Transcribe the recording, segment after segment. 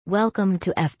Welcome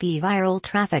to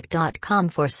fbviraltraffic.com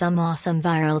for some awesome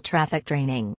viral traffic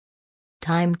training.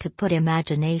 Time to put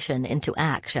imagination into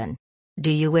action.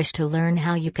 Do you wish to learn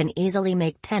how you can easily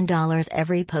make $10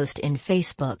 every post in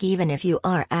Facebook even if you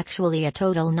are actually a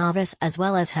total novice as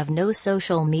well as have no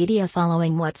social media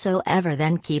following whatsoever?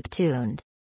 Then keep tuned.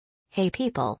 Hey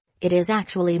people. It is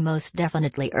actually most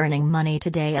definitely earning money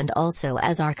today, and also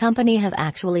as our company have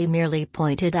actually merely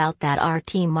pointed out that our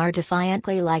team are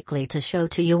defiantly likely to show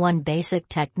to you one basic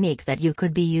technique that you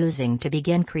could be using to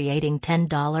begin creating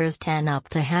 $10 up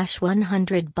to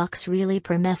 $100 really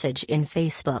per message in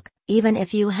Facebook, even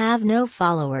if you have no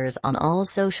followers on all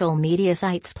social media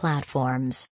sites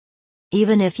platforms.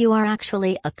 Even if you are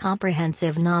actually a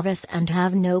comprehensive novice and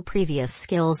have no previous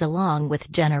skills along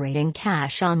with generating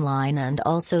cash online, and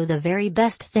also the very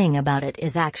best thing about it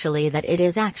is actually that it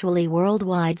is actually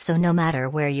worldwide, so no matter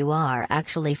where you are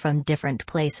actually from different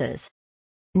places.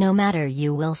 No matter,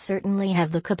 you will certainly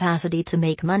have the capacity to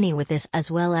make money with this,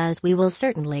 as well as we will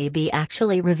certainly be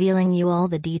actually revealing you all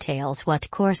the details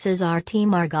what courses our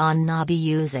team are gonna be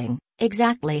using.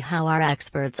 Exactly how our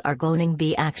experts are going to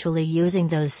be actually using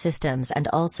those systems, and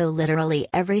also literally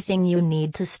everything you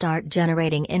need to start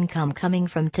generating income coming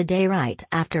from today right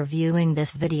after viewing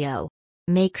this video.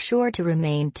 Make sure to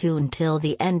remain tuned till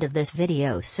the end of this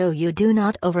video so you do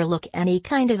not overlook any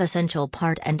kind of essential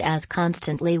part, and as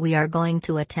constantly we are going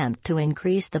to attempt to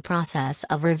increase the process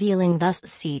of revealing, thus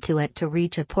see to it to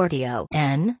reach a portio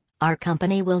N. Our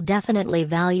company will definitely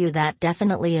value that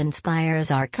definitely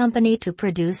inspires our company to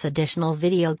produce additional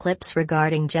video clips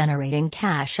regarding generating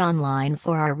cash online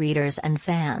for our readers and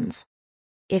fans.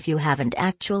 If you haven't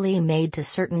actually made to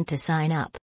certain to sign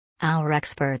up, our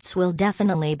experts will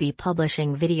definitely be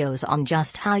publishing videos on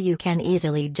just how you can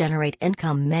easily generate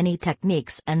income, many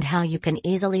techniques, and how you can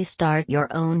easily start your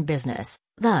own business.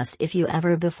 Thus, if you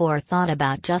ever before thought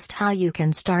about just how you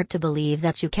can start to believe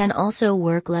that you can also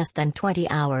work less than 20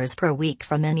 hours per week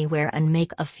from anywhere and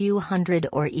make a few hundred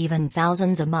or even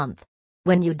thousands a month.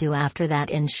 When you do, after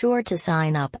that, ensure to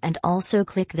sign up and also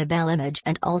click the bell image,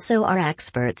 and also our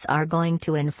experts are going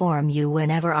to inform you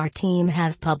whenever our team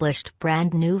have published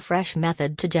brand new fresh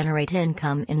method to generate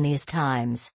income in these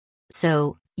times.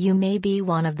 So, you may be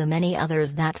one of the many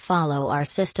others that follow our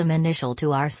system initial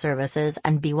to our services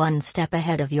and be one step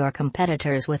ahead of your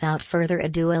competitors. Without further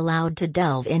ado, allowed to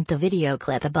delve into video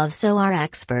clip above so our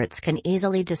experts can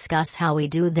easily discuss how we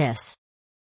do this.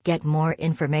 Get more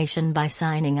information by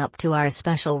signing up to our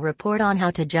special report on how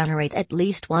to generate at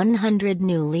least 100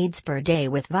 new leads per day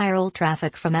with viral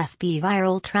traffic from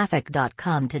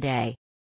fbviraltraffic.com today.